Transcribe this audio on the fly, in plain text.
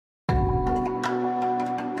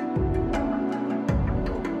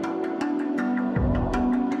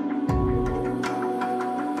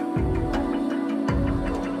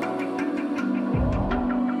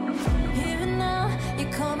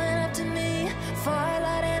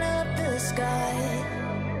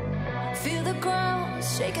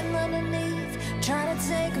shaking underneath, trying to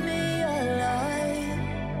take me alive.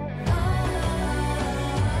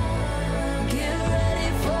 Get ready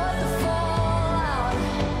for the fallout.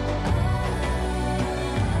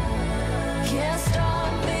 Can't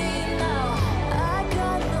stop me now. I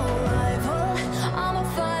got no rival. I'ma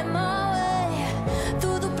find my way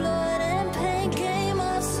through the blood and pain game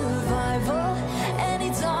of survival. Any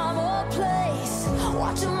time or place,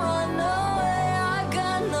 watch 'em run away. I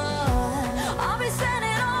got none. I'll be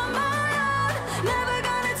standing on my own, never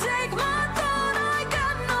gonna take my throne. I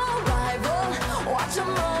got no rival. Watch 'em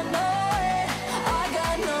run away. I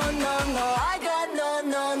got no, no, no. I got no,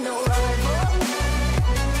 no, no rival.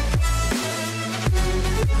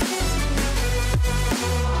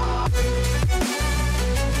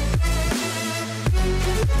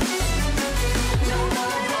 No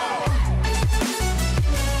rival.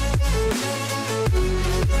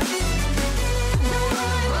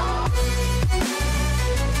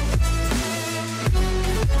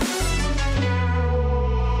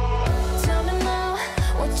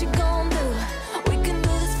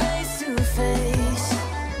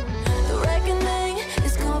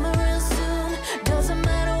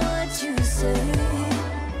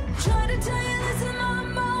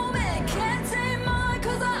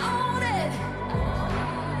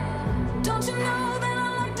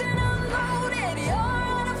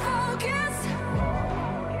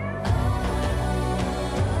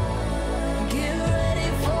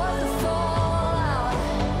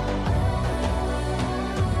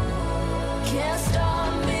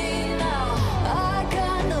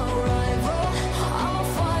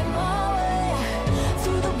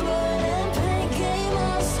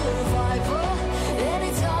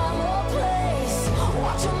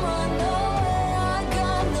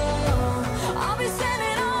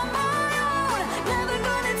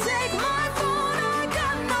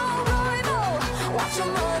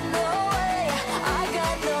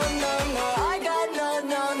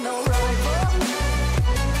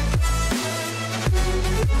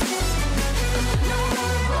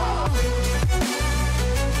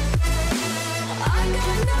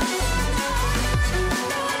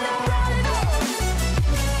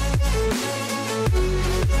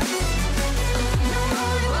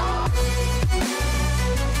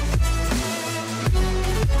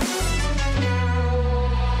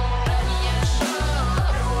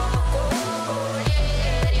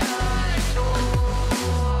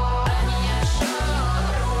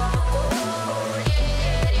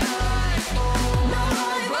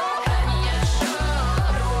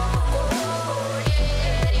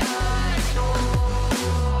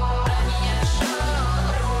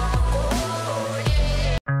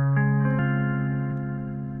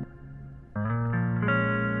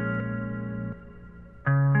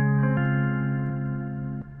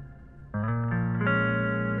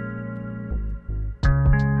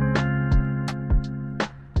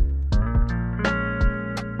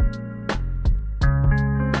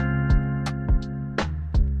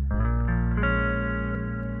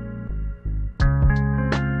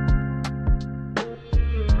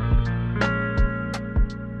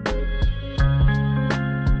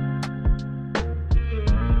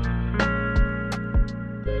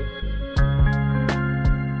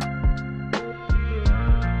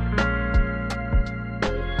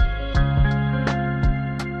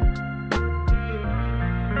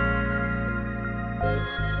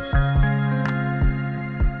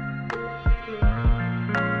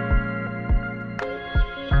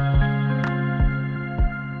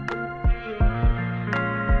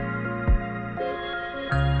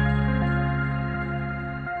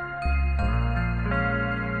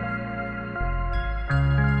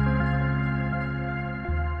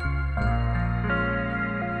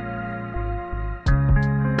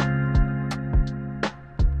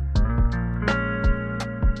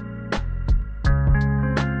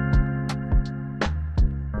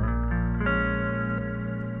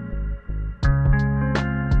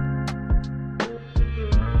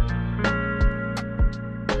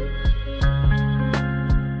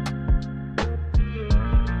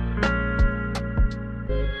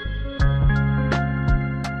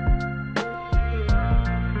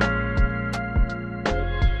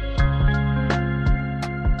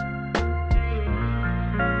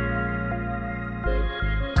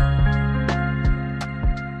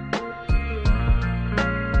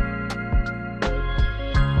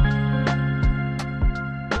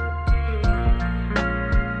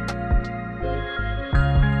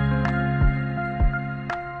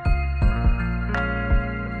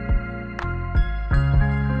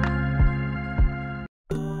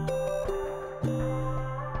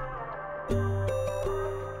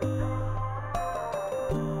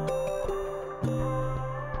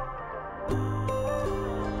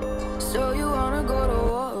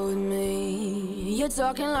 you're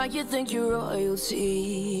talking like you think you're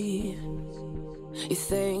royalty. You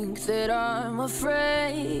think that I'm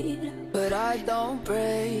afraid, but I don't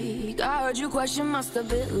break. I heard you question my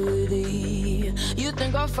stability. You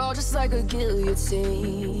think I'll fall just like a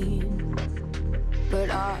guillotine,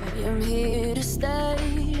 but I am here to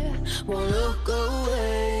stay, won't look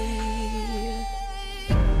away.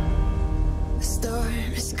 The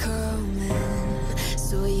storm is coming,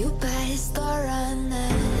 so you better start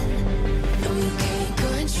running. No, you can't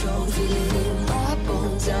control, feel it in my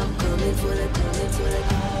bones. I'm coming for the